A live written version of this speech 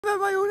I'm at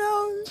my own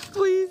house.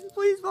 Please,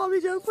 Mommy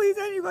Joe. Please,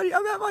 anybody.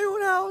 I'm at my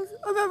own house.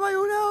 I'm at my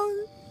own house.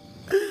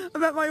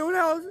 I'm at my own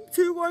house,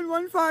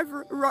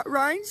 2115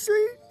 Rhine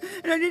Street,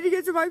 and I need to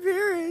get to my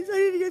parents.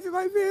 Please, nobody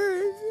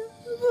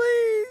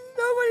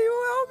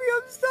will help me.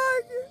 I'm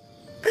stuck.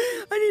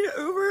 I need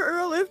an Uber or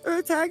a Lyft or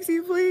a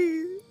taxi,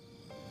 please.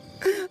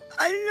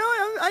 I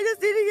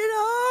just need to get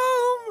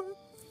home.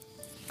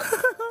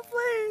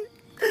 Please.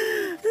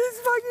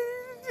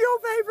 You'll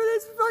pay for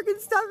this, fucking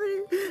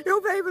Stephanie.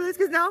 You'll pay for this,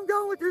 because now I'm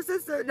going with your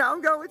sister.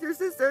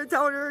 And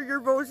telling her you're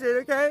bullshit,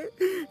 okay?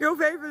 You'll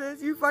pay for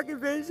this, you fucking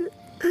bitch.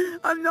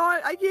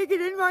 I can't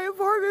get in my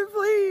apartment,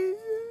 please.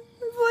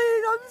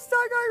 Please, I'm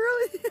stuck,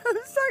 I'm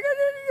stuck, I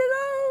need to get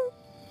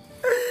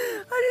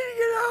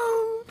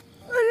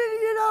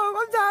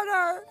home. I'm down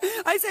her.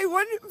 I say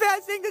one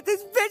bad thing that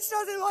this bitch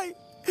doesn't like.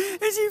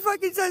 And she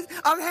fucking says,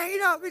 I'm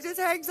hanging up. It just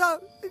hangs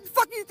up.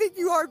 Fuck you think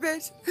you are,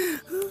 bitch?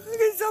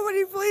 Can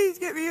somebody please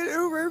get me an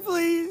Uber?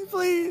 Please,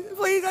 I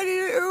need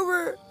an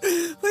Uber.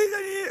 Please,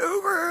 I need an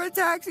Uber or a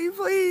taxi,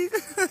 please.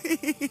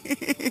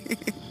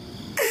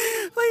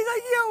 Please, I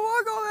can't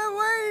walk all that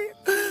way.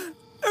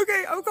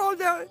 Okay, I'm calm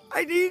down.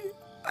 I need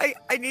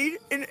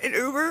an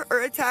Uber or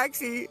a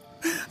taxi.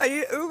 I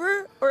need an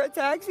Uber or a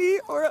taxi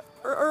or a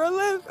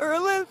Lyft.